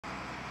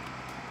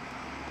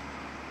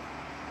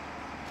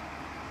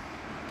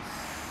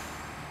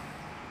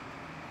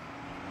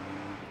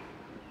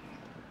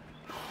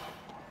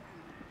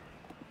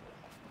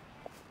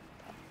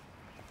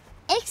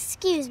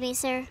Excuse me,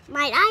 sir.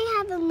 Might I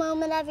have a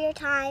moment of your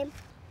time?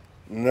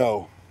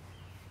 No.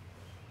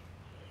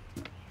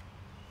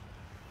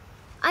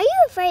 Are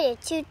you afraid of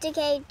tooth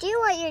decay? Do you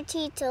want your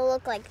teeth to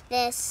look like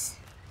this?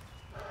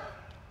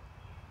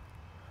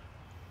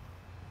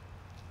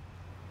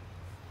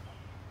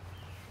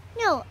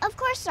 No, of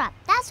course not.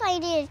 That's why you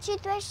need a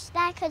toothbrush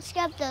that could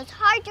scrub those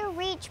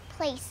hard-to-reach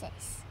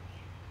places.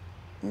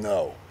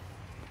 No.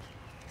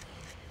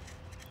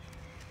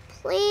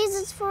 Please,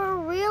 it's for a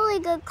really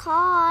good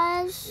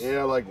cause.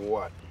 Yeah, like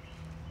what?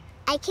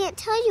 I can't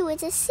tell you,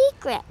 it's a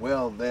secret.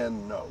 Well,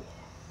 then, no.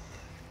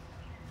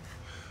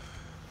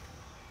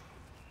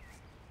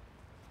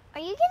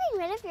 Are you getting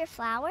rid of your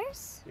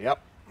flowers?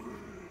 Yep.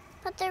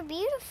 But they're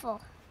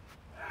beautiful.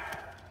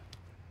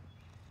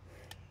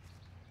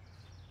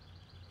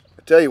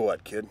 I tell you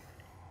what, kid.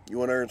 You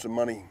want to earn some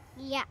money?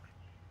 Yeah.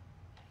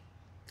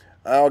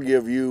 I'll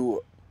give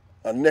you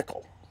a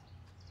nickel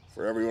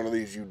for every one of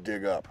these you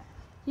dig up.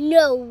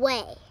 No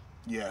way.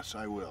 Yes,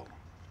 I will.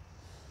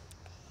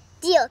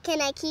 Deal.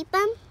 Can I keep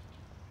them?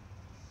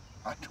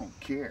 I don't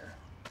care.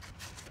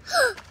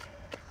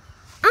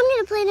 I'm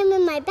going to plant them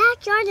in my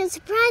backyard and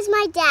surprise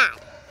my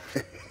dad.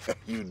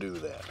 You do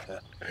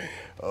that.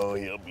 Oh,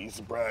 he'll be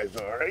surprised,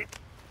 all right?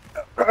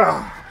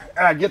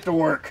 Get to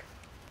work.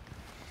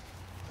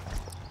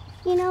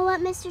 You know what,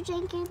 Mr.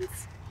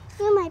 Jenkins?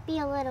 You might be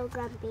a little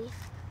grumpy,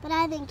 but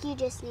I think you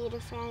just need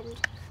a friend.